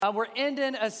We're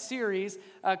ending a series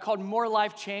called More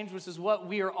Life Change, which is what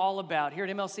we are all about. Here at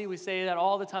MLC, we say that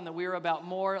all the time, that we are about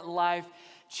more life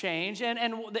change.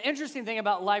 And the interesting thing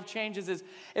about life change is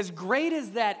as great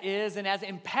as that is, and as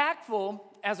impactful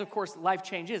as, of course, life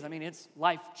change is, I mean, it's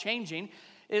life-changing,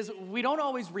 is we don't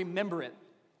always remember it.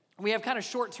 We have kind of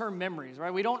short-term memories,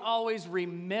 right? We don't always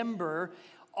remember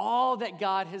all that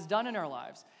God has done in our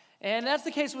lives. And that's the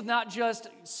case with not just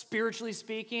spiritually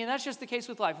speaking, that's just the case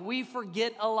with life. We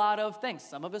forget a lot of things.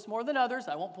 Some of us more than others.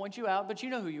 I won't point you out, but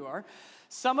you know who you are.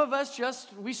 Some of us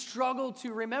we struggle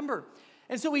to remember.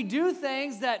 And so we do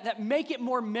things that make it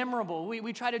more memorable.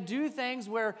 We try to do things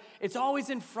where it's always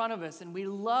in front of us, and we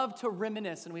love to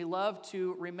reminisce, and we love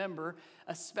to remember,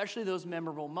 especially those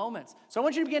memorable moments. So I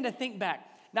want you to begin to think back.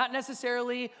 Not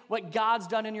necessarily what God's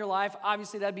done in your life.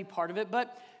 Obviously, that'd be part of it.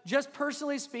 But just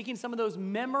personally speaking, some of those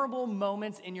memorable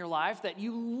moments in your life that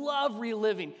you love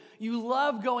reliving. You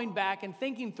love going back and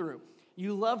thinking through.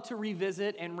 You love to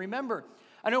revisit and remember.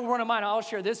 I know one of mine, I'll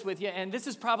share this with you, and this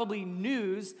is probably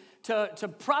news to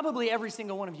probably every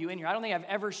single one of you in here. I don't think I've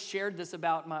ever shared this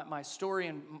about my story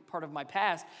and part of my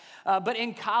past. But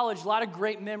in college, a lot of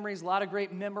great memories, a lot of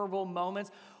great memorable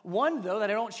moments. One, though,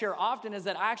 that I don't share often is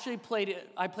that I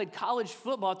played college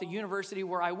football at the university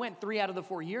where I went 3 out of the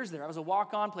 4 years there. I was a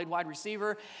walk-on, played wide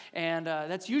receiver, and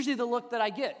that's usually the look that I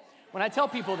get when I tell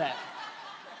people that.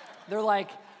 They're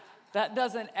like, that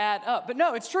doesn't add up. But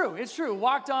no, it's true. It's true.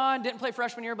 Walked on, didn't play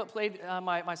freshman year, but played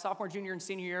my sophomore, junior, and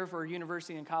senior year for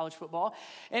university and college football.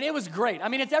 And it was great. I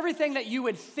mean, it's everything that you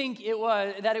would think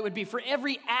that it would be. For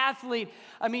every athlete,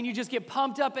 I mean, you just get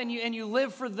pumped up and you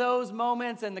live for those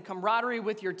moments and the camaraderie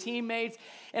with your teammates.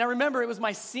 And I remember it was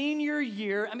my senior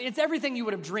year. I mean, it's everything you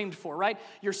would have dreamed for, right?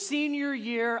 Your senior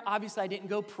year, obviously I didn't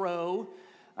go pro.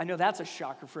 I know that's a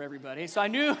shocker for everybody. So I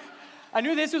knew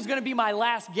this was going to be my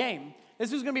last game.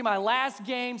 This was going to be my last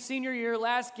game, senior year,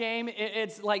 last game.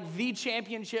 It's like the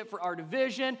championship for our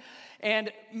division.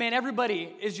 And man,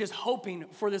 everybody is just hoping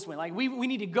for this win. Like we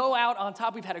need to go out on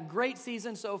top. We've had a great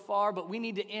season so far, but we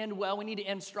need to end well. We need to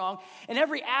end strong. And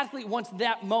every athlete wants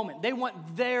that moment. They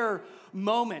want their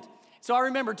moment. So I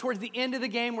remember towards the end of the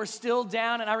game, we're still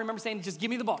down, and I remember saying, just give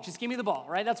me the ball. Just give me the ball,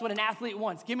 right? That's what an athlete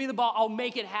wants. Give me the ball. I'll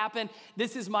make it happen.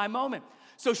 This is my moment.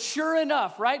 So sure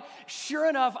enough, right? Sure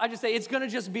enough, I just say it's going to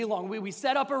just be long. We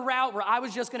set up a route where I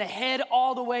was just going to head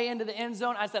all the way into the end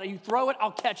zone. I said, you throw it,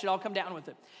 I'll catch it. I'll come down with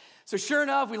it. So sure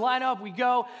enough, we line up, we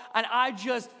go, and I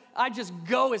just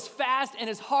go as fast and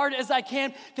as hard as I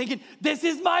can, thinking, this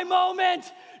is my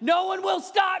moment. No one will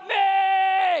stop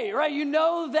me, right? You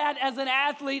know that as an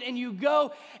athlete, and you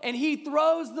go, and he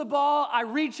throws the ball. I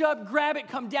reach up, grab it,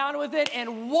 come down with it,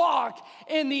 and walk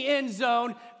in the end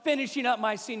zone, finishing up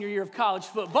my senior year of college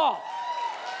football.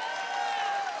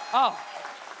 Oh,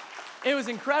 it was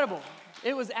incredible.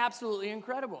 It was absolutely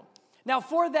incredible. Now,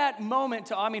 for that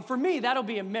moment, for me, that'll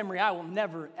be a memory I will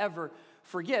never, ever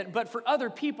forget. But for other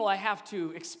people, I have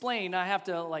to explain. I have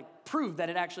to, prove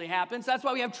that it actually happened. So that's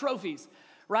why we have trophies,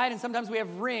 right? And sometimes we have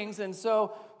rings. And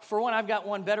so, for one, I've got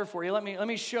one better for you. Let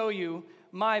me show you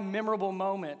my memorable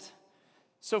moment.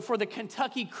 So for the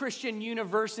Kentucky Christian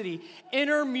University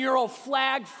intramural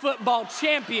flag football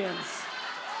champions,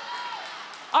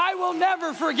 I will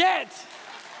never forget.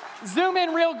 Zoom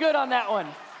in real good on that one.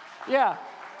 Yeah.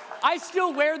 I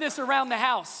still wear this around the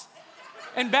house.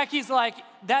 And Becky's like,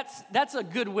 that's a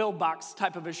Goodwill box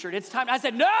type of a shirt. It's time. I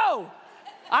said, no,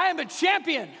 I am a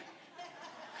champion.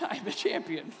 I am a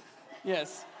champion.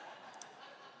 Yes.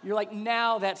 You're like,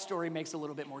 now that story makes a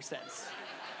little bit more sense.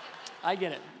 I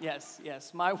get it.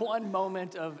 Yes. My one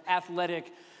moment of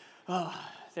athletic,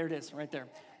 there it is, right there.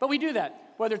 But we do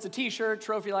that. Whether it's a t-shirt,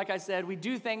 trophy, like I said, we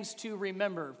do things to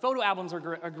remember. Photo albums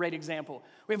are a great example.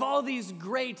 We have all these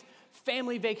great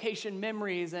family vacation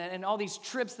memories and all these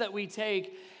trips that we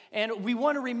take, and we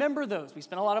want to remember those. We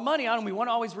spend a lot of money on them. We want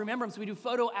to always remember them, so we do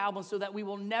photo albums so that we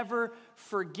will never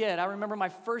forget. I remember my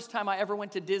first time I ever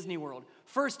went to Disney World.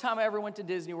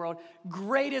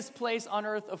 Greatest place on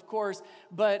earth, of course,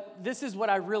 but this is what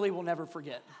I really will never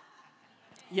forget.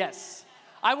 Yes,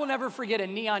 I will never forget a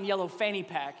neon yellow fanny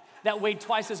pack that weighed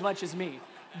twice as much as me.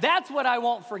 That's what I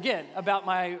won't forget about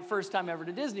my first time ever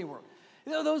to Disney World.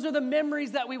 Those are the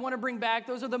memories that we want to bring back.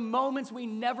 Those are the moments we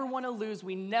never want to lose.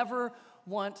 We never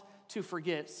want to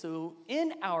forget. So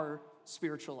in our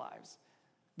spiritual lives,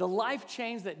 the life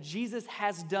change that Jesus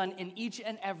has done in each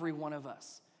and every one of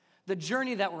us, the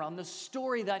journey that we're on, the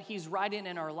story that he's writing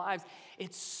in our lives,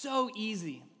 it's so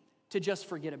easy to just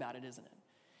forget about it, isn't it?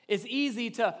 It's easy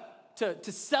to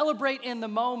celebrate in the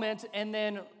moment, and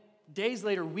then days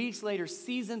later, weeks later,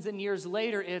 seasons and years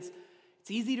later, it's,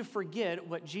 it's easy to forget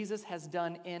what Jesus has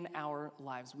done in our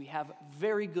lives. We have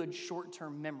very good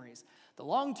short-term memories. The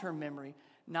long-term memory,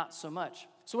 not so much.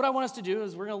 So what I want us to do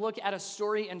is we're going to look at a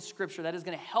story in Scripture that is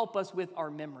going to help us with our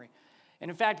memory.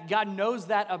 And in fact, God knows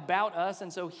that about us,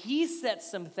 and so he sets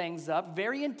some things up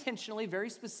very intentionally, very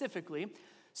specifically,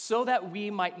 so that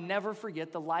we might never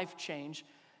forget the life change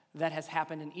that has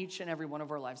happened in each and every one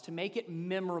of our lives, to make it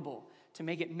memorable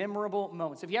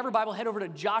moments. If you have your Bible, head over to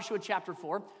Joshua chapter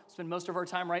 4. We'll spend most of our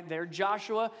time right there.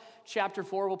 Joshua chapter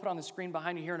 4, we'll put on the screen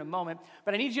behind you here in a moment.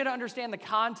 But I need you to understand the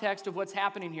context of what's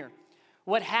happening here.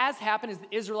 What has happened is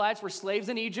the Israelites were slaves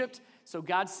in Egypt, so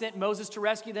God sent Moses to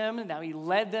rescue them, and now he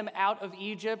led them out of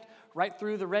Egypt, right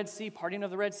through the Red Sea, parting of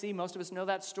the Red Sea. Most of us know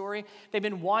that story. They've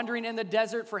been wandering in the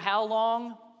desert for how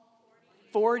long?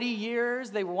 40 years.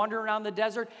 They were wandering around the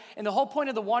desert. And the whole point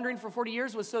of the wandering for 40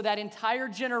 years was so that entire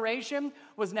generation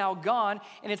was now gone,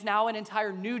 and it's now an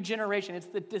entire new generation. It's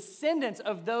the descendants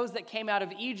of those that came out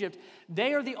of Egypt.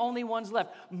 They are the only ones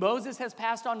left. Moses has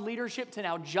passed on leadership to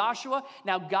now Joshua.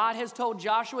 Now God has told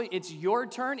Joshua, it's your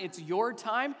turn, it's your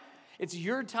time. It's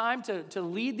your time to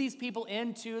lead these people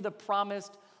into the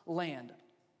promised land.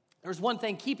 There's one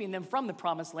thing keeping them from the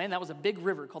promised land. That was a big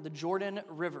river called the Jordan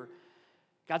River.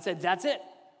 God said, that's it.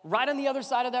 Right on the other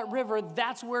side of that river,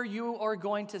 that's where you are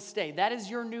going to stay. That is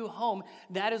your new home.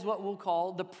 That is what we'll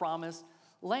call the promised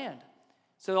land.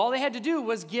 So all they had to do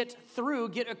was get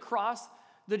across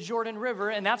the Jordan River,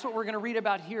 and that's what we're going to read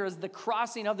about here is the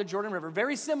crossing of the Jordan River.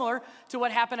 Very similar to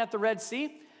what happened at the Red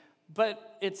Sea,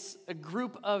 but it's a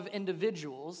group of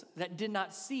individuals that did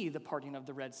not see the parting of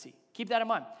the Red Sea. Keep that in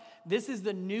mind. This is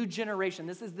the new generation.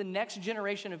 This is the next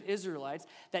generation of Israelites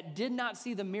that did not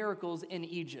see the miracles in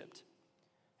Egypt.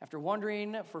 After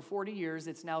wandering for 40 years,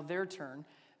 it's now their turn,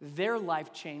 their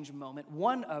life change moment,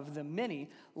 one of the many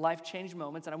life change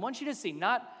moments. And I want you to see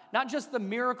not just the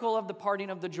miracle of the parting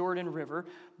of the Jordan River,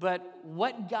 but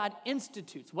what God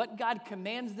institutes, what God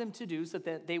commands them to do so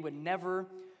that they would never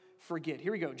forget.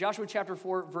 Here we go. Joshua chapter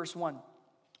 4, verse 1.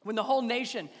 When the whole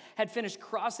nation had finished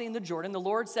crossing the Jordan, the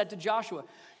Lord said to Joshua,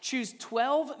 choose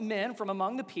 12 men from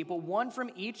among the people, one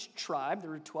from each tribe. There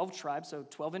were 12 tribes, so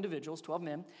 12 individuals, 12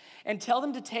 men, and tell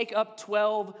them to take up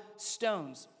 12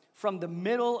 stones from the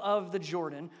middle of the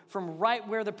Jordan, from right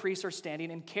where the priests are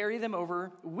standing, and carry them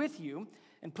over with you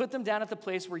and put them down at the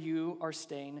place where you are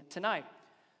staying tonight.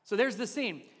 So there's the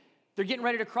scene. They're getting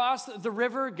ready to cross the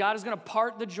river. God is going to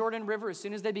part the Jordan River as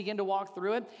soon as they begin to walk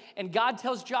through it. And God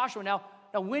tells Joshua, now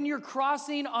when you're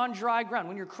crossing on dry ground,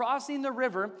 when you're crossing the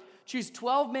river, choose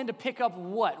 12 men to pick up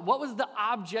what? What was the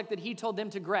object that he told them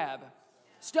to grab?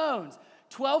 Stones.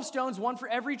 12 stones, one for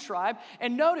every tribe.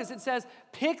 And notice it says,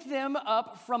 pick them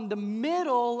up from the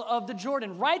middle of the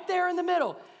Jordan, right there in the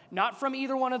middle. Not from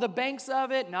either one of the banks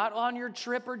of it, not on your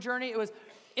trip or journey. It was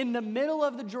in the middle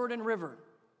of the Jordan River.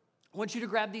 I want you to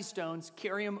grab these stones,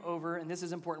 carry them over, and this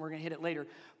is important, we're going to hit it later.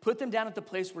 Put them down at the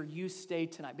place where you stay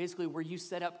tonight, basically where you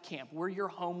set up camp, where your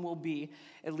home will be,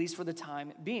 at least for the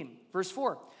time being. Verse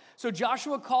 4, so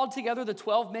Joshua called together the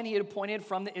 12 men he had appointed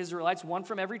from the Israelites, one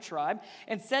from every tribe,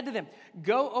 and said to them,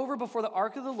 go over before the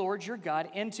ark of the Lord your God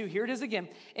into, here it is again,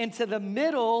 into the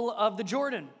middle of the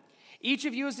Jordan. Each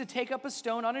of you is to take up a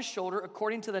stone on his shoulder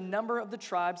according to the number of the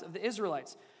tribes of the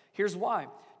Israelites. Here's why.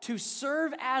 To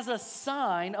serve as a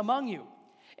sign among you.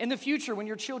 In the future, when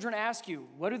your children ask you,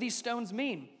 what do these stones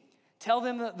mean? Tell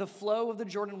them that the flow of the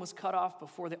Jordan was cut off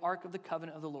before the ark of the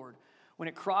covenant of the Lord. When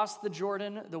it crossed the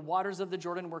Jordan, the waters of the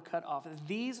Jordan were cut off.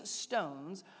 These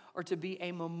stones are to be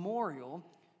a memorial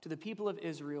to the people of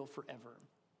Israel forever.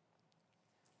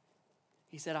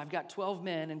 He said, I've got 12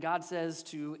 men, and God says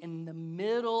to, in the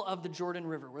middle of the Jordan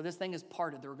River, where this thing is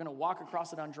parted, they're going to walk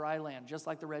across it on dry land, just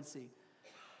like the Red Sea.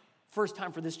 First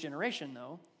time for this generation,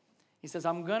 though. He says,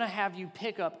 I'm going to have you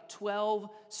pick up 12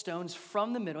 stones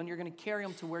from the middle, and you're going to carry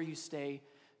them to where you stay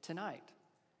tonight.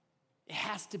 It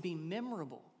has to be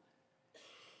memorable.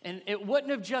 And it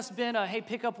wouldn't have just been a, hey,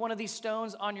 pick up one of these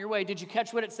stones on your way. Did you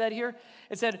catch what it said here?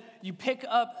 It said, you pick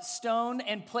up stone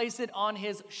and place it on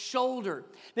his shoulder.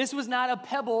 This was not a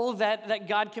pebble that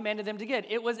God commanded them to get.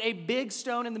 It was a big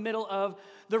stone in the middle of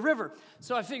the river.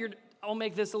 So I figured I'll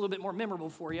make this a little bit more memorable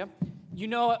for you. You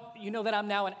know that I'm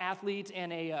now an athlete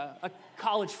and a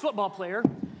college football player.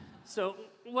 So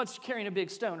what's carrying a big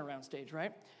stone around stage,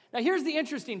 right? Now here's the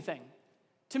interesting thing.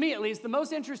 To me at least, the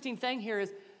most interesting thing here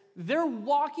is they're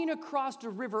walking across a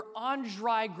river on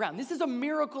dry ground. This is a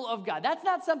miracle of God. That's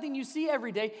not something you see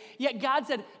every day. Yet God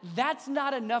said, that's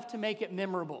not enough to make it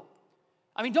memorable.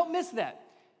 I mean, don't miss that.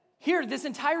 Here, this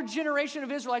entire generation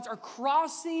of Israelites are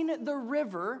crossing the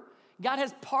river. God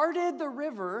has parted the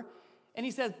river, and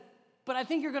he says, but I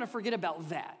think you're going to forget about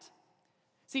that.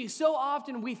 See, so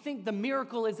often we think the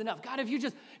miracle is enough. God, if you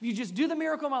just do the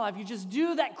miracle in my life, you just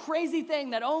do that crazy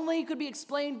thing that only could be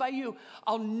explained by you,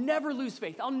 I'll never lose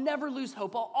faith. I'll never lose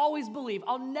hope. I'll always believe.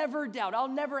 I'll never doubt. I'll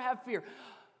never have fear.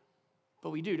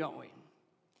 But we do, don't we?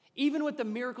 Even with the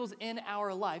miracles in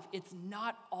our life, it's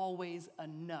not always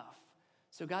enough.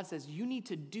 So God says, you need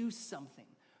to do something.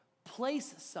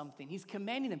 Place something. He's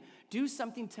commanding them, do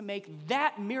something to make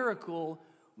that miracle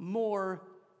more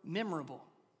memorable.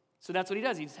 So that's what he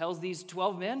does. He tells these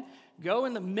 12 men, go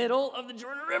in the middle of the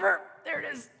Jordan River, there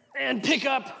it is, and pick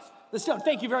up the stone.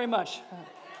 Thank you very much.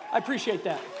 I appreciate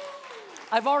that.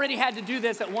 I've already had to do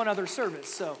this at one other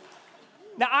service, so.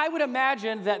 Now, I would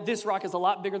imagine that this rock is a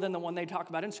lot bigger than the one they talk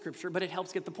about in Scripture, but it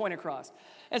helps get the point across.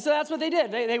 And so that's what they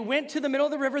did. They went to the middle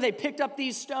of the river, they picked up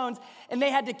these stones, and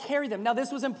they had to carry them. Now,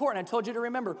 this was important. I told you to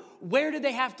remember. Where did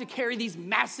they have to carry these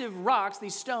massive rocks,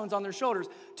 these stones on their shoulders?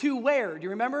 To where? Do you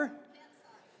remember?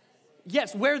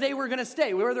 Yes, where they were going to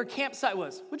stay, where their campsite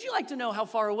was. Would you like to know how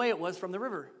far away it was from the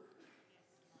river?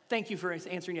 Thank you for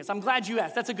answering yes. I'm glad you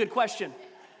asked. That's a good question.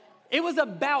 It was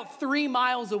about 3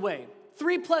 miles away,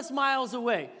 3+ miles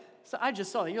away. So I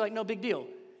just saw that. You're like, no big deal.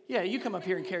 Yeah, you come up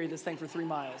here and carry this thing for 3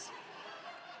 miles.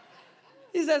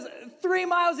 He says 3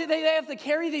 miles, they have to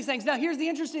carry these things. Now, here's the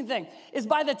interesting thing, is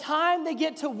by the time they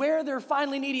get to where they're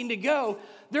finally needing to go,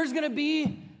 there's going to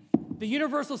be the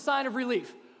universal sign of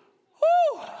relief.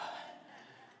 Woo!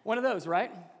 One of those,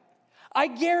 right? I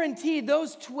guarantee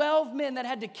those 12 men that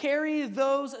had to carry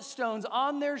those stones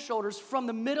on their shoulders from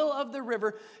the middle of the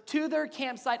river to their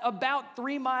campsite about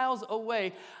 3 miles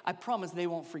away, I promise they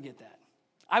won't forget that.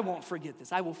 I won't forget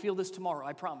this. I will feel this tomorrow,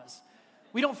 I promise.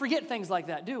 We don't forget things like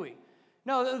that, do we?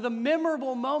 No, the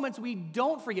memorable moments we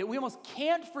don't forget. We almost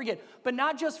can't forget, but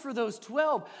not just for those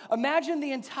 12. Imagine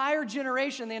the entire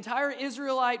generation, the entire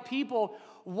Israelite people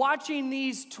watching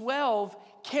these 12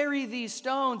 carry these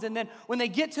stones, and then when they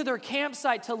get to their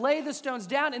campsite to lay the stones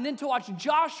down, and then to watch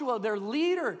Joshua, their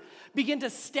leader, begin to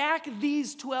stack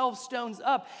these 12 stones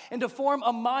up and to form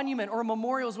a monument or a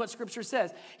memorial is what Scripture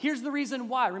says. Here's the reason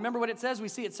why. Remember what it says? We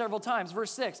see it several times.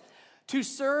 Verse 6, to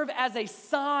serve as a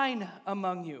sign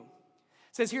among you.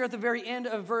 It says here at the very end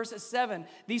of verse 7,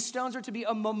 these stones are to be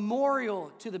a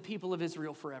memorial to the people of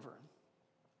Israel forever.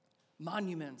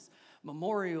 Monuments,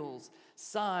 memorials,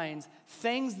 signs,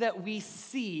 things that we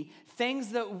see, things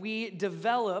that we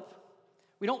develop.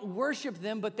 We don't worship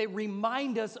them, but they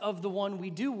remind us of the one we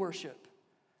do worship.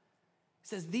 It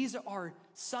says these are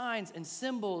signs and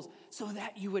symbols so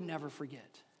that you would never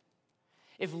forget.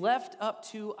 If left up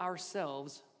to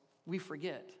ourselves, we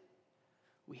forget.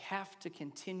 We have to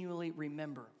continually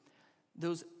remember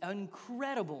those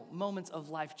incredible moments of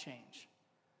life change.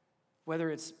 Whether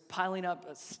it's piling up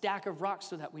a stack of rocks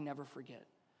so that we never forget.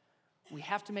 We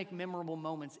have to make memorable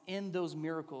moments in those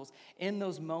miracles, in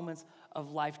those moments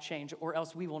of life change, or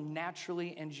else we will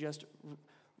naturally and just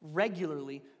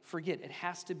regularly forget. It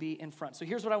has to be in front. So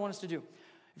here's what I want us to do.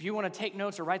 If you want to take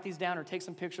notes or write these down or take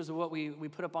some pictures of what we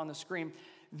put up on the screen,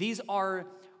 these are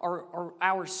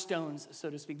our stones, so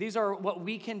to speak. These are what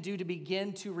we can do to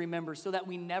begin to remember so that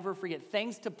we never forget.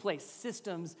 Things to place,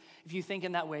 systems, if you think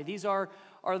in that way. These are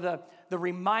the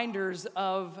reminders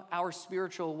of our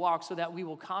spiritual walk so that we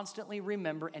will constantly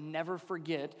remember and never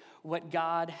forget what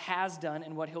God has done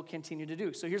and what he'll continue to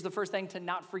do. So here's the first thing to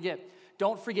not forget.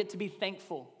 Don't forget to be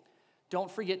thankful.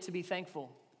 Don't forget to be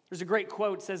thankful. There's a great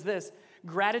quote, it says this,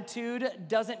 gratitude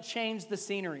doesn't change the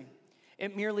scenery.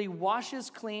 It merely washes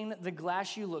clean the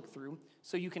glass you look through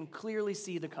so you can clearly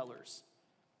see the colors.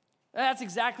 That's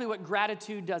exactly what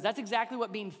gratitude does. That's exactly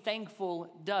what being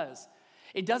thankful does.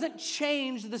 It doesn't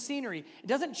change the scenery. It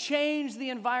doesn't change the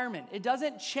environment. It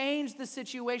doesn't change the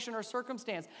situation or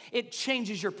circumstance. It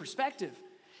changes your perspective.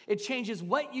 It changes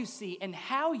what you see and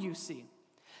how you see.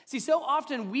 See, so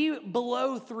often we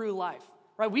blow through life,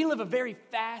 right? We live a very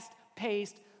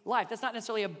fast-paced life. That's not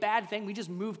necessarily a bad thing. We just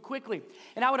move quickly.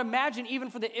 And I would imagine even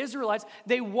for the Israelites,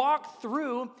 they walked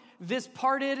through this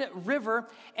parted river,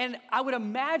 and I would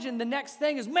imagine the next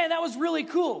thing is, man, that was really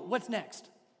cool. What's next?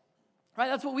 Right?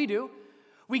 That's what we do.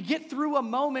 We get through a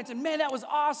moment, and man, that was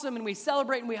awesome, and we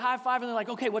celebrate and we high five, and they're like,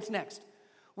 okay, what's next?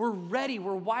 We're ready.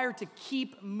 We're wired to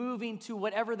keep moving to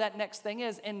whatever that next thing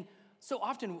is. And so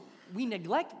often we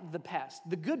neglect the past,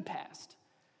 the good past.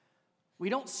 We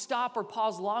don't stop or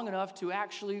pause long enough to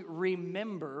actually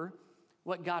remember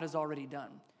what God has already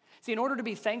done. See, in order to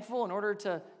be thankful, in order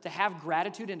to have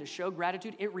gratitude and to show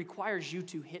gratitude, it requires you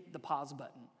to hit the pause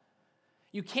button.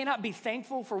 You cannot be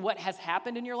thankful for what has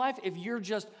happened in your life if you're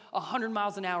just 100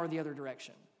 miles an hour the other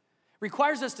direction. It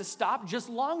requires us to stop just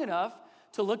long enough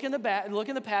to look in the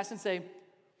past and say,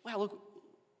 wow,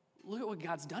 look at what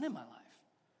God's done in my life.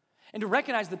 and to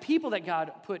recognize the people that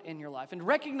God put in your life, and to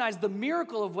recognize the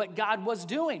miracle of what God was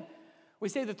doing. We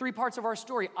say the three parts of our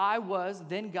story: I was,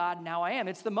 then God, now I am.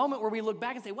 It's the moment where we look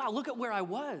back and say, wow, look at where I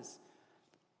was.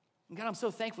 And God, I'm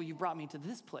so thankful you brought me to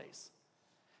this place.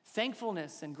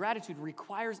 Thankfulness and gratitude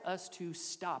requires us to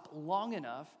stop long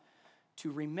enough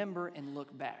to remember and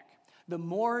look back. The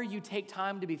more you take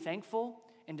time to be thankful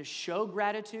and to show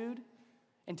gratitude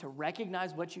and to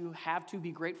recognize what you have to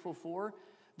be grateful for,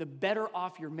 the better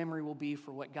off your memory will be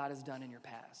for what God has done in your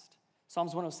past.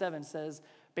 Psalms 107 says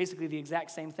basically the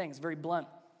exact same thing. It's very blunt.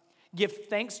 Give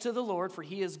thanks to the Lord, for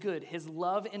he is good. His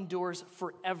love endures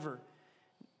forever.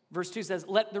 Verse 2 says,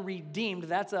 let the redeemed,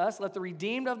 that's us, let the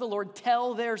redeemed of the Lord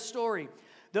tell their story.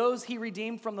 Those he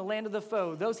redeemed from the land of the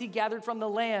foe, those he gathered from the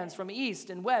lands, from east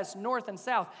and west, north and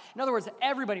south. In other words,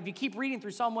 everybody, if you keep reading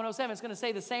through Psalm 107, it's going to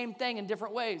say the same thing in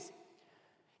different ways.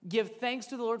 Give thanks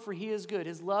to the Lord, for he is good.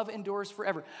 His love endures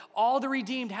forever. All the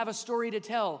redeemed have a story to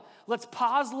tell. Let's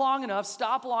pause long enough,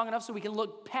 stop long enough so we can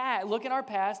look at our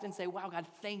past and say, wow, God,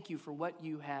 thank you for what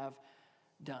you have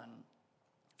done.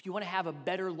 If you want to have a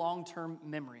better long-term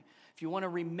memory, if you want to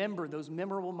remember those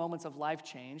memorable moments of life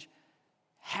change,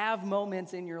 have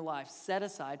moments in your life set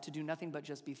aside to do nothing but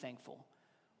just be thankful.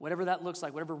 Whatever that looks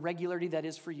like, whatever regularity that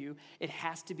is for you, it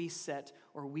has to be set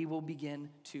or we will begin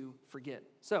to forget.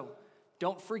 So,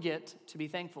 don't forget to be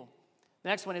thankful. The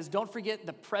next one is don't forget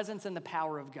the presence and the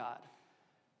power of God.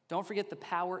 Don't forget the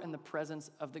power and the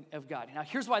presence of God. Now,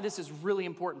 here's why this is really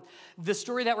important. The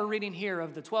story that we're reading here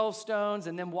of the 12 stones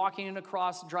and them walking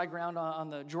across dry ground on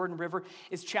the Jordan River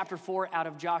is chapter 4 out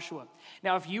of Joshua.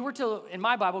 Now, if you were to, in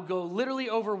my Bible, go literally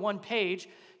over one page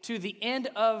to the end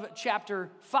of chapter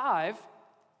 5,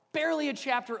 barely a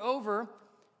chapter over,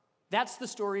 that's the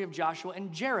story of Joshua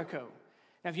and Jericho.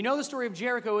 Now, if you know the story of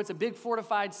Jericho, it's a big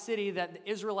fortified city that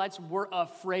the Israelites were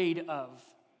afraid of.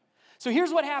 So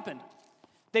here's what happened.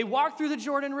 They walked through the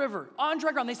Jordan River on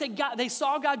dry ground. They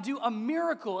saw God do a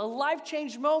miracle, a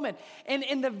life-changed moment. And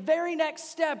in the very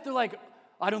next step, they're like,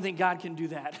 I don't think God can do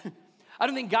that. I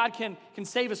don't think God can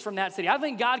save us from that city. I don't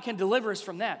think God can deliver us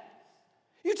from that.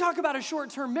 You talk about a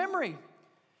short-term memory.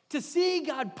 To see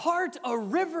God part a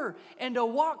river and to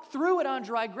walk through it on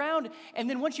dry ground. And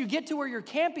then once you get to where you're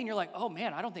camping, you're like, oh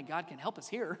man, I don't think God can help us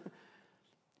here.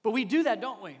 But we do that,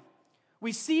 don't we?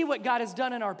 We see what God has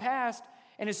done in our past.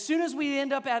 And as soon as we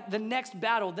end up at the next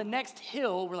battle, the next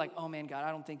hill, we're like, oh man, God,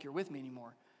 I don't think you're with me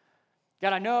anymore.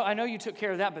 God, I know you took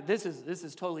care of that, but this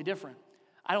is totally different.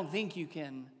 I don't think you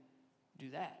can do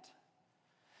that.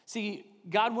 See,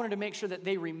 God wanted to make sure that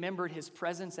they remembered his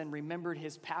presence and remembered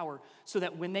his power so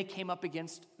that when they came up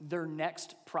against their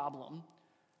next problem,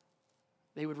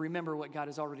 they would remember what God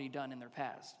has already done in their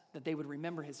past, that they would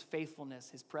remember his faithfulness,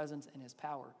 his presence, and his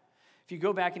power. If you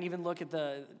go back and even look at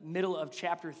the middle of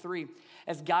chapter 3,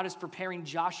 as God is preparing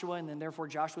Joshua, and then therefore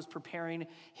Joshua's preparing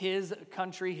his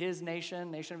country, his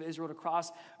nation of Israel to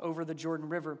cross over the Jordan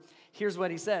River, here's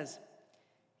what he says.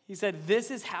 He said,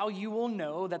 this is how you will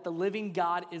know that the living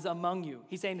God is among you.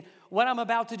 He's saying, what I'm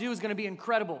about to do is going to be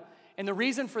incredible. And the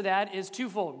reason for that is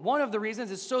twofold. One of the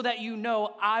reasons is so that you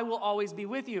know I will always be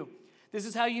with you. This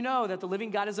is how you know that the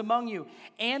living God is among you,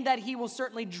 and that he will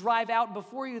certainly drive out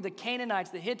before you the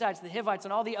Canaanites, the Hittites, the Hivites,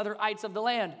 and all the other ites of the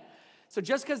land. So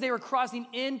just because they were crossing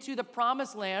into the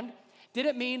promised land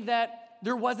didn't mean that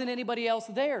there wasn't anybody else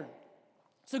there.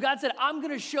 So God said, I'm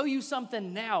going to show you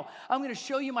something now. I'm going to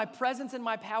show you my presence and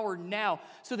my power now.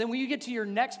 So then when you get to your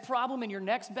next problem and your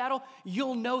next battle,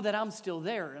 you'll know that I'm still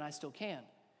there and I still can.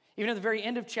 Even at the very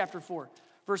end of chapter 4,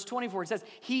 verse 24, it says,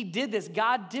 he did this,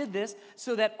 God did this,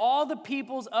 so that all the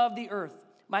peoples of the earth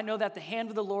might know that the hand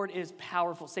of the Lord is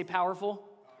powerful. Say powerful.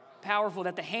 Powerful,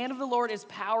 that the hand of the Lord is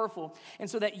powerful, and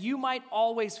so that you might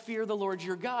always fear the Lord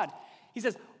your God. He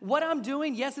says, what I'm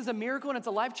doing, yes, is a miracle and it's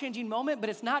a life-changing moment, but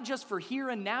it's not just for here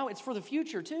and now, it's for the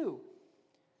future too.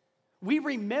 We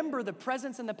remember the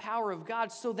presence and the power of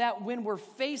God so that when we're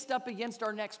faced up against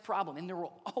our next problem, and there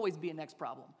will always be a next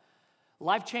problem,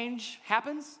 life change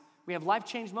happens, we have life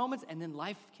change moments, and then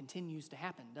life continues to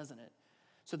happen, doesn't it?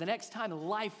 So the next time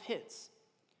life hits,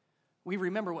 we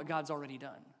remember what God's already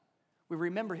done. We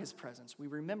remember his presence, we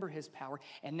remember his power,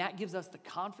 and that gives us the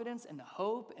confidence and the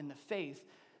hope and the faith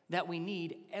that we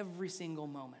need every single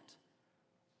moment.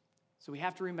 So we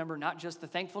have to remember not just the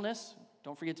thankfulness.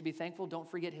 Don't forget to be thankful. Don't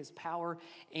forget his power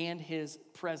and his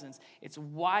presence. It's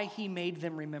why he made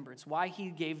them remember. It's why he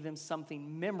gave them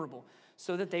something memorable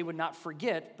so that they would not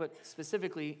forget, but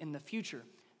specifically in the future,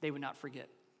 they would not forget.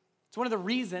 It's one of the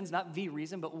reasons, not the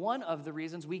reason, but one of the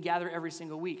reasons we gather every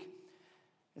single week.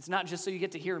 It's not just so you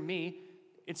get to hear me.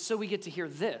 It's so we get to hear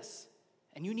this.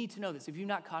 And you need to know this. If you've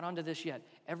not caught on to this yet,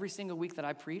 every single week that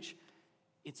I preach,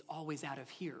 it's always out of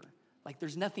here. Like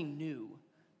there's nothing new,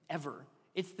 ever.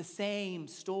 It's the same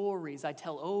stories I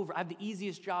tell over. I have the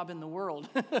easiest job in the world.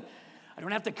 I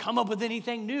don't have to come up with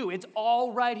anything new. It's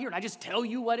all right here. And I just tell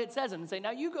you what it says and say,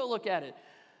 now you go look at it.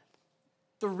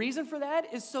 The reason for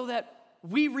that is so that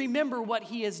we remember what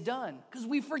he has done. Because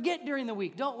we forget during the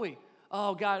week, don't we?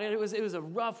 Oh, God, it was a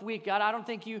rough week. God, I don't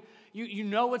think you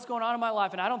know what's going on in my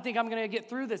life, and I don't think I'm going to get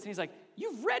through this. And he's like,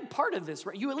 you've read part of this,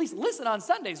 right? You at least listen on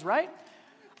Sundays, right?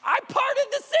 I parted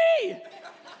the sea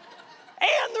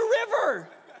and the river.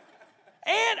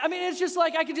 And, I mean, it's just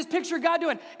like I can just picture God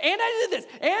doing, and I did this,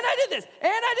 and I did this,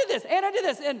 and I did this, and I did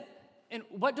this. And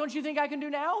what don't you think I can do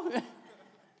now?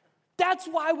 That's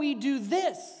why we do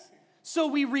this. So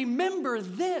we remember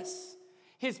this.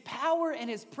 His power and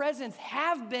his presence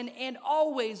have been and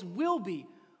always will be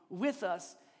with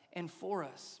us and for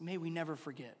us. May we never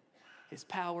forget his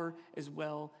power as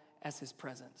well as his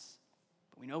presence.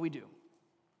 But we know we do.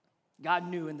 God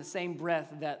knew in the same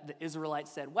breath that the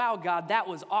Israelites said, wow, God, that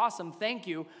was awesome, thank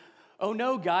you. Oh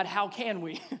no, God, how can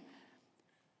we?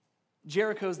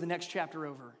 Jericho's the next chapter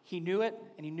over. He knew it,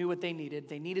 and he knew what they needed.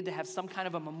 They needed to have some kind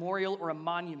of a memorial or a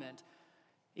monument,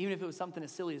 even if it was something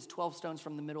as silly as 12 stones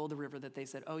from the middle of the river that they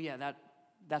said, oh yeah,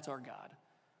 that's our God.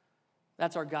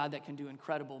 That's our God that can do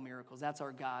incredible miracles. That's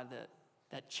our God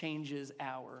that changes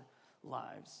our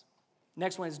lives.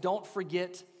 Next one is don't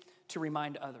forget to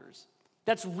remind others.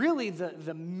 That's really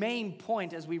the main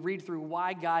point as we read through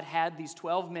why God had these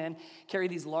 12 men carry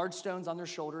these large stones on their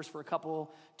shoulders for a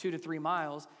couple, 2 to 3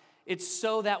 miles. It's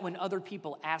so that when other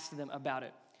people ask them about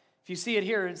it. If you see it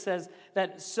here, it says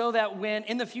that so that when,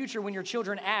 in the future, when your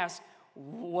children ask,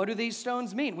 what do these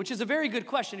stones mean? Which is a very good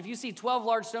question. If you see 12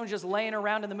 large stones just laying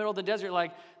around in the middle of the desert,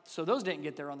 like, so those didn't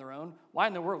get there on their own. Why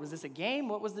in the world? Was this a game?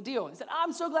 What was the deal? He said,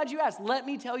 I'm so glad you asked. Let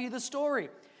me tell you the story.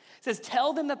 It says,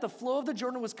 tell them that the flow of the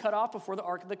Jordan was cut off before the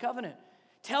Ark of the Covenant.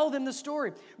 Tell them the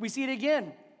story. We see it again.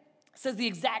 It says the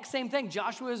exact same thing.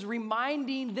 Joshua is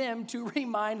reminding them to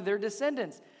remind their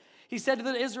descendants. He said to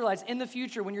the Israelites, in the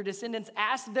future, when your descendants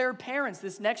ask their parents,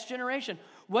 this next generation,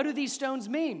 what do these stones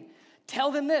mean?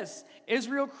 Tell them this,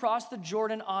 Israel crossed the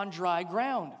Jordan on dry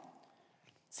ground.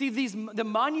 See, the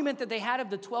monument that they had of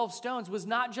the 12 stones was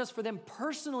not just for them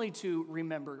personally to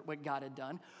remember what God had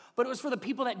done, but it was for the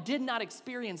people that did not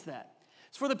experience that.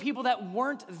 It's for the people that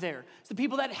weren't there. It's the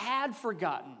people that had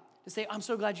forgotten to say, I'm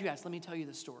so glad you asked. Let me tell you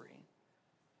the story.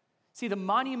 See, the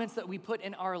monuments that we put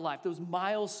in our life, those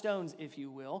milestones, if you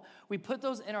will, we put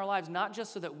those in our lives not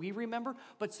just so that we remember,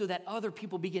 but so that other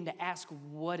people begin to ask,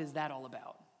 what is that all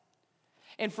about?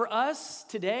 And for us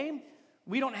today,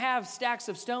 we don't have stacks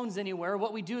of stones anywhere.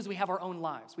 What we do is we have our own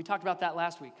lives. We talked about that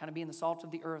last week, kind of being the salt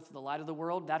of the earth, the light of the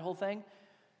world, that whole thing.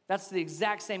 That's the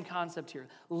exact same concept here.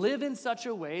 Live in such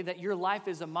a way that your life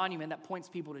is a monument that points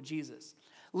people to Jesus.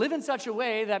 Live in such a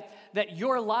way that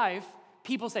your life,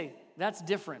 people say, that's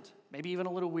different, maybe even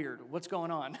a little weird. What's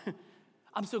going on?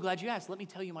 I'm so glad you asked. Let me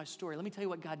tell you my story. Let me tell you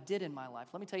what God did in my life.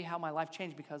 Let me tell you how my life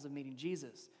changed because of meeting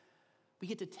Jesus. We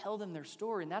get to tell them their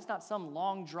story, and that's not some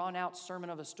long, drawn-out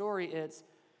sermon of a story. It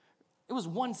was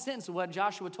one sentence of what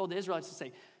Joshua told the Israelites to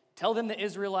say. Tell them the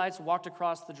Israelites walked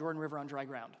across the Jordan River on dry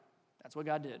ground. That's what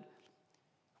God did.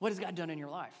 What has God done in your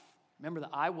life? Remember that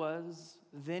I was,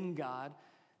 then God,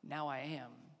 now I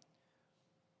am.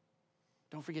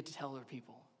 Don't forget to tell other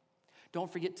people.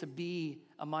 Don't forget to be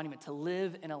a monument, to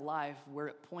live in a life where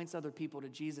it points other people to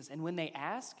Jesus. And when they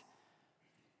ask,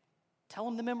 tell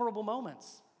them the memorable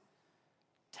moments.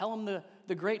 Tell them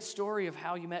the great story of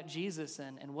how you met Jesus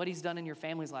and what he's done in your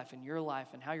family's life and your life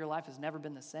and how your life has never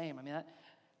been the same. I mean,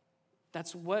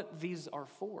 that's what these are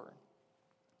for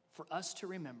us to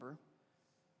remember,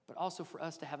 but also for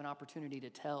us to have an opportunity to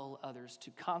tell others, to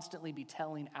constantly be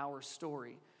telling our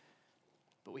story.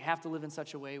 But we have to live in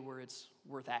such a way where it's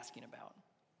worth asking about.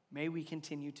 May we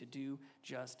continue to do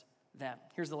just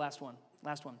that. Here's the last one.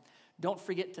 Don't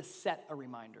forget to set a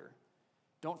reminder.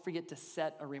 Don't forget to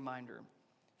set a reminder.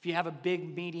 If you have a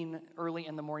big meeting early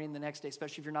in the morning the next day,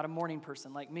 especially if you're not a morning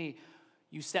person like me,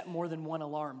 you set more than one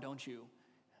alarm, don't you?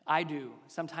 I do.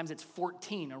 Sometimes it's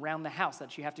 14 around the house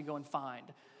that you have to go and find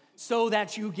so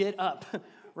that you get up,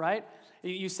 right?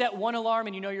 You set one alarm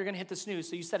and you know you're going to hit the snooze,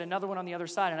 so you set another one on the other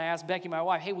side. And I asked Becky, my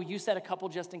wife, hey, will you set a couple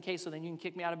just in case so then you can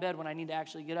kick me out of bed when I need to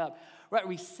actually get up? Right?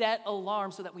 We set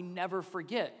alarms so that we never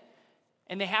forget.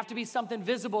 And they have to be something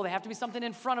visible. They have to be something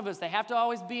in front of us. They have to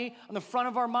always be on the front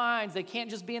of our minds. They can't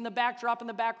just be in the backdrop in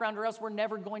the background or else we're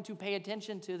never going to pay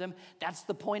attention to them. That's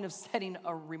the point of setting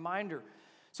a reminder.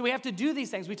 So we have to do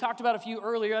these things. We talked about a few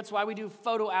earlier. That's why we do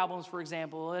photo albums, for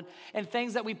example, and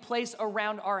things that we place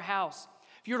around our house.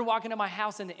 If you were to walk into my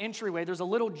house in the entryway, there's a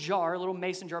little jar, a little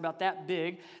mason jar about that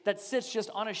big, that sits just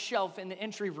on a shelf in the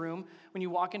entry room when you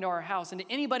walk into our house. And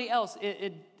to anybody else,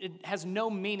 it has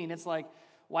no meaning. It's like,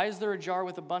 why is there a jar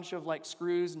with a bunch of like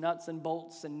screws, nuts, and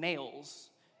bolts and nails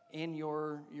in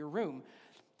your room?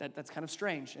 That's kind of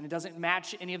strange. And it doesn't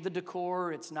match any of the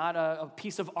decor. It's not a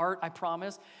piece of art, I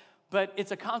promise. But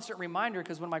it's a constant reminder,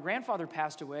 because when my grandfather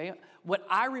passed away, what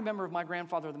I remember of my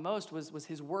grandfather the most was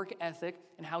his work ethic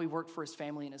and how he worked for his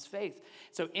family and his faith.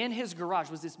 So in his garage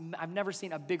was this, I've never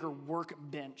seen a bigger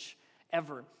workbench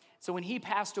ever. So when he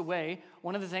passed away,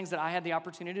 one of the things that I had the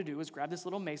opportunity to do was grab this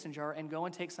little mason jar and go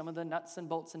and take some of the nuts and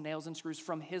bolts and nails and screws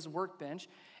from his workbench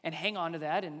and hang on to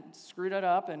that and screw it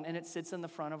up, and it sits in the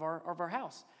front of our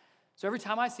house. So every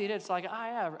time I see it, it's like,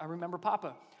 yeah, I remember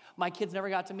Papa. My kids never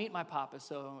got to meet my Papa,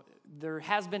 so there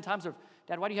has been times of,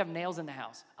 Dad, why do you have nails in the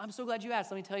house? I'm so glad you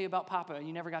asked. Let me tell you about Papa.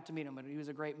 You never got to meet him, but he was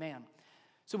a great man.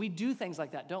 So we do things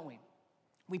like that, don't we?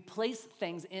 We place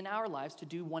things in our lives to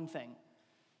do one thing,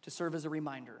 to serve as a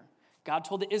reminder. God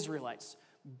told the Israelites,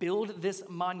 build this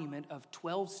monument of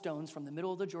 12 stones from the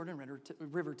middle of the Jordan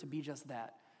River to be just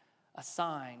that, a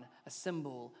sign, a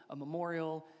symbol, a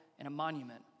memorial, and a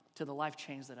monument to the life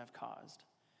change that I've caused.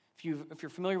 If you're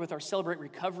familiar with our Celebrate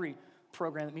Recovery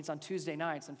program that meets on Tuesday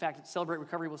nights, in fact, Celebrate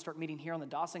Recovery will start meeting here on the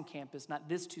Dawson campus, not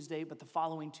this Tuesday, but the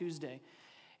following Tuesday.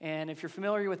 And if you're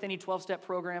familiar with any 12-step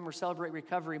program or Celebrate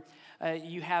Recovery,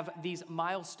 you have these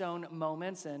milestone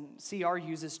moments, and CR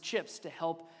uses chips to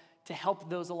help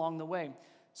those along the way.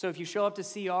 So if you show up to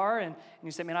CR and you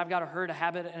say, man, I've got a hurt, a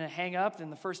habit, and a hang-up, then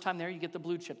the first time there, you get the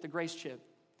blue chip, the grace chip.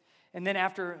 And then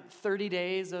after 30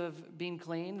 days of being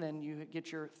clean, then you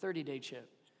get your 30-day chip.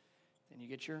 Then you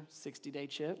get your 60-day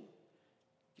chip,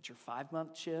 get your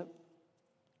 5-month chip,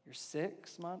 your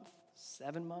 6-month,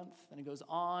 7-month, and it goes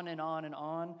on and on and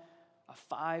on,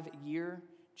 a 5-year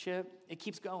chip. It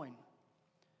keeps going.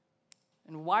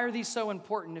 And why are these so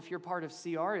important if you're part of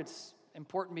CR? It's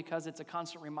important because it's a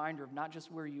constant reminder of not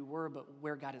just where you were, but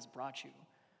where God has brought you.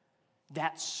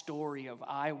 That story of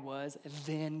I was,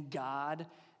 then God,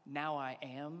 now I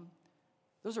am,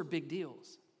 those are big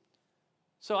deals.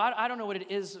 So I don't know what it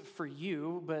is for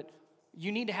you, but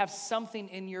you need to have something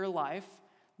in your life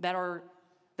that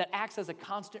acts as a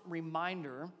constant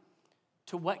reminder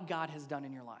to what God has done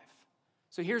in your life.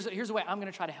 So here's the way I'm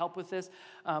going to try to help with this.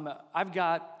 I've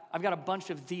got a bunch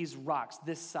of these rocks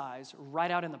this size right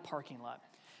out in the parking lot.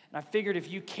 And I figured if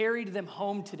you carried them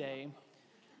home today,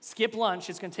 skip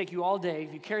lunch, it's going to take you all day.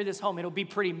 If you carry this home, it'll be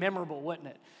pretty memorable, wouldn't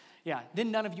it? Yeah, then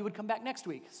none of you would come back next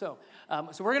week. So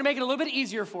we're going to make it a little bit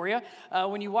easier for you.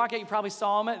 When you walk out, you probably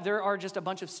saw them. There are just a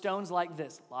bunch of stones like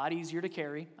this. A lot easier to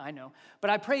carry, I know.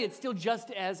 But I pray it's still just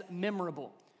as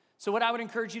memorable. So what I would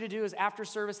encourage you to do is after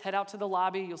service, head out to the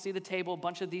lobby. You'll see the table, a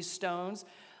bunch of these stones.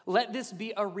 Let this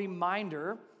be a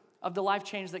reminder of the life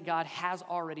change that God has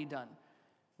already done.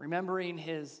 Remembering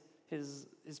his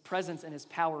presence and his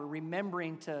power.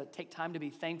 Remembering to take time to be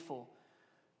thankful.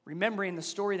 Remembering the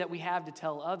story that we have to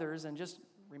tell others, and just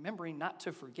remembering not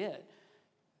to forget.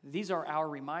 These are our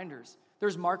reminders.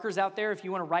 There's markers out there if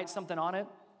you want to write something on it.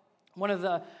 One of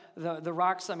the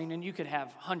rocks, and you could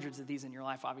have hundreds of these in your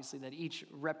life, obviously, that each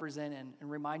represent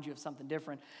and remind you of something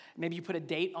different. Maybe you put a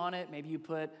date on it. Maybe you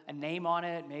put a name on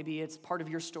it. Maybe it's part of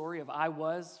your story of I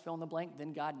was, fill in the blank,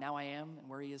 then God, now I am, and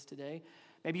where he is today.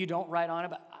 Maybe you don't write on it,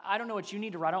 but I don't know what you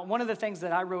need to write on. One of the things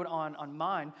that I wrote on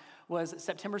mine was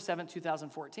September 7th,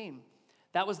 2014.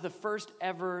 That was the first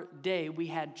ever day we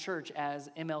had church as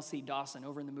MLC Dawson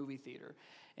over in the movie theater.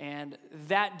 And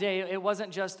that day, it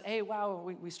wasn't just, hey,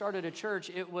 wow, we started a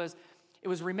church. It was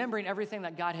remembering everything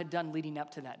that God had done leading up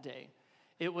to that day.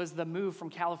 It was the move from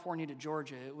California to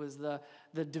Georgia. It was the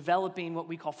developing what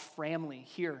we call family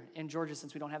here in Georgia,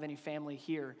 since we don't have any family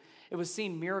here. It was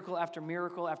seeing miracle after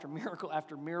miracle after miracle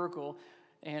after miracle,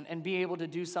 and be able to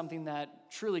do something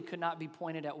that truly could not be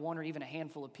pointed at one or even a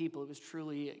handful of people. It was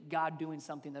truly God doing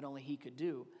something that only he could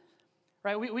do.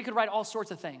 Right? We could write all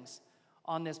sorts of things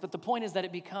on this, but the point is that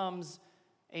it becomes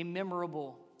a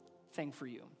memorable thing for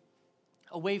you,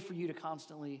 a way for you to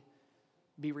constantly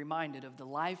be reminded of the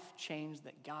life change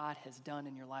that God has done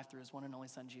in your life through his one and only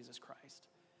Son, Jesus Christ.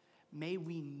 May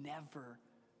we never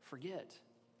forget.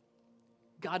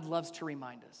 God loves to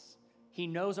remind us. He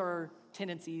knows our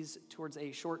tendencies towards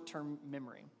a short-term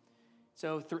memory.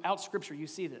 So throughout Scripture, you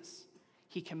see this.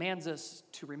 He commands us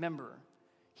to remember.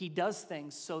 He does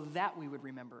things so that we would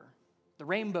remember. The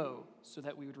rainbow, so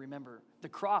that we would remember. The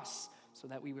cross, so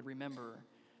that we would remember.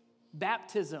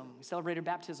 Baptism, we celebrated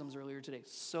baptisms earlier today,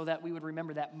 so that we would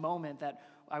remember that moment that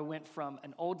I went from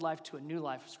an old life to a new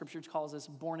life. Scripture calls us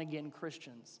born-again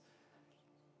Christians.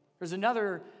 There's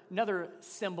another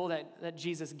symbol that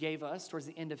Jesus gave us towards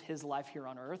the end of his life here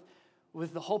on earth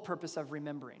with the whole purpose of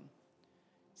remembering.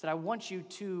 He said, I want you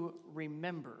to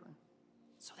remember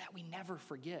so that we never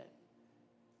forget.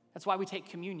 That's why we take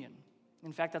communion.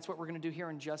 In fact, that's what we're going to do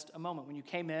here in just a moment. When you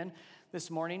came in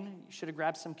this morning, you should have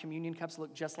grabbed some communion cups that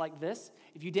look just like this.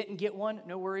 If you didn't get one,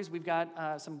 no worries. We've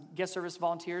got some guest service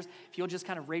volunteers. If you'll just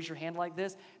kind of raise your hand like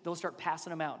this, they'll start passing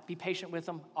them out. Be patient with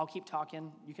them. I'll keep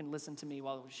talking. You can listen to me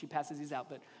while she passes these out,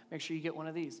 but make sure you get one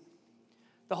of these.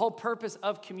 The whole purpose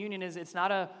of communion is it's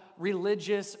not a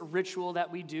religious ritual that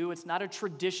we do. It's not a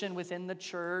tradition within the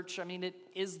church. I mean, it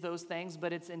is those things,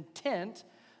 but its intent,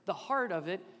 the heart of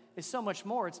it, is so much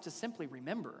more. It's to simply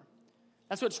remember.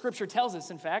 That's what Scripture tells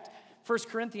us, in fact. 1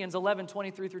 Corinthians 11,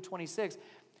 23 through 26.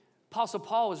 Apostle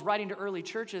Paul was writing to early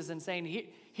churches and saying,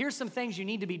 here's some things you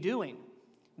need to be doing.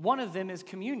 One of them is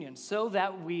communion, so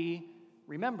that we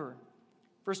remember.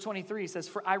 Verse 23 says,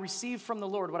 For I received from the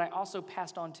Lord what I also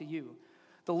passed on to you.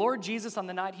 The Lord Jesus, on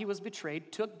the night he was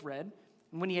betrayed, took bread,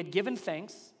 and when he had given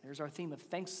thanks, there's our theme of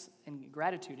thanks and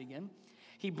gratitude again,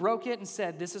 he broke it and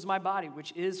said, This is my body,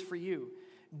 which is for you.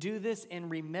 Do this in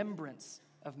remembrance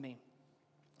of me.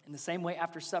 In the same way,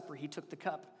 after supper, he took the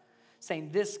cup,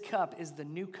 saying, This cup is the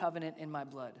new covenant in my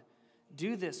blood.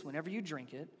 Do this whenever you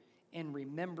drink it in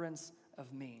remembrance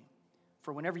of me.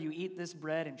 For whenever you eat this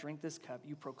bread and drink this cup,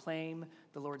 you proclaim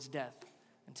the Lord's death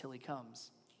until he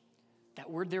comes. That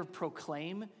word there,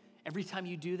 proclaim, every time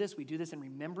you do this, we do this in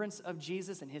remembrance of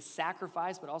Jesus and his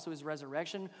sacrifice, but also his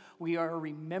resurrection. We are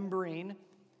remembering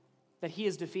that he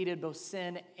has defeated both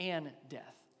sin and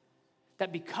death.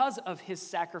 That because of his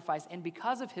sacrifice and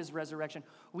because of his resurrection,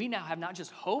 we now have not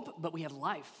just hope, but we have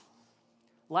life.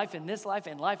 Life in this life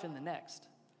and life in the next.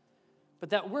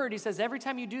 But that word, he says, every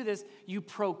time you do this, you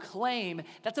proclaim.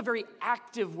 That's a very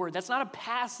active word. That's not a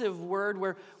passive word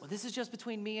where, well, this is just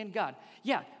between me and God.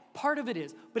 Yeah, part of it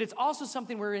is, but it's also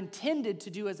something we're intended to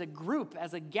do as a group,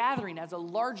 as a gathering, as a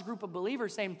large group of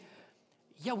believers saying,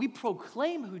 yeah, we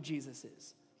proclaim who Jesus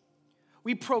is.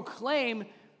 We proclaim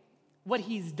what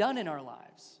he's done in our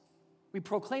lives. We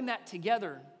proclaim that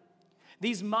together.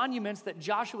 These monuments that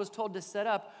Joshua was told to set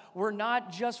up were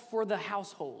not just for the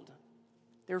household.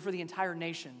 They were for the entire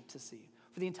nation to see,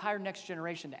 for the entire next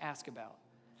generation to ask about.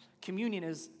 Communion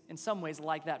is, in some ways,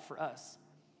 like that for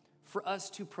us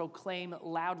to proclaim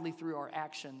loudly through our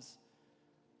actions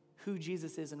who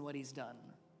Jesus is and what he's done.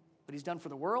 What he's done for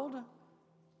the world,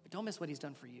 but don't miss what he's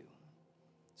done for you.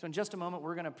 So in just a moment,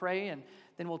 we're going to pray, and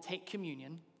then we'll take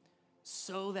communion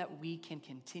so that we can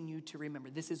continue to remember.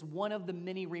 This is one of the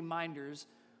many reminders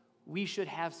we should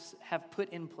have put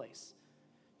in place.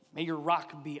 May your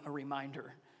rock be a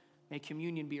reminder. May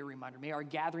communion be a reminder. May our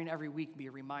gathering every week be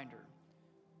a reminder.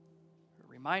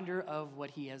 A reminder of what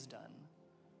he has done.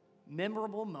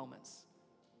 Memorable moments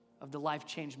of the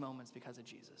life-change moments because of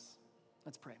Jesus.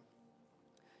 Let's pray.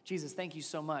 Jesus, thank you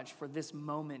so much for this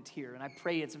moment here, and I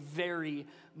pray it's very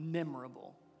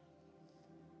memorable.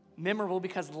 Memorable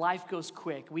because life goes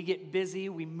quick. We get busy,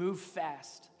 we move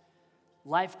fast.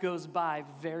 Life goes by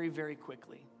very, very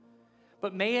quickly.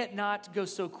 But may it not go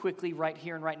so quickly right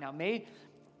here and right now.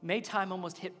 May time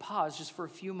almost hit pause just for a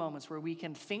few moments where we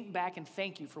can think back and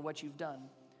thank you for what you've done.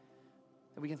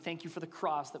 That we can thank you for the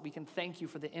cross, that we can thank you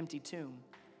for the empty tomb.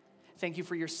 Thank you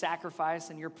for your sacrifice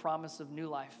and your promise of new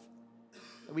life.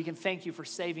 That we can thank you for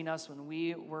saving us when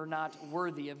we were not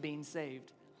worthy of being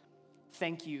saved.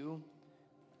 Thank you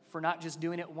for not just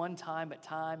doing it one time, but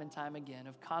time and time again,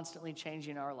 of constantly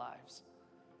changing our lives.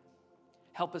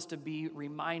 Help us to be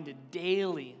reminded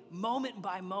daily, moment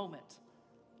by moment,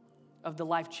 of the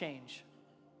life change.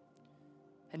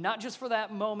 And not just for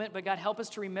that moment, but God, help us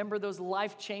to remember those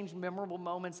life change memorable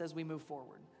moments as we move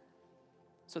forward.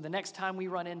 So the next time we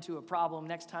run into a problem,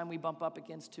 next time we bump up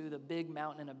against the big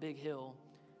mountain and a big hill,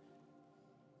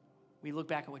 we look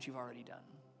back at what you've already done.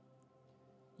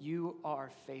 You are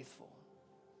faithful.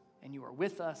 And you are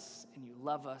with us, and you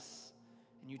love us,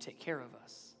 and you take care of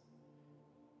us.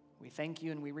 We thank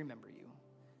you and we remember you.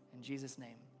 In Jesus'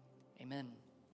 name, amen.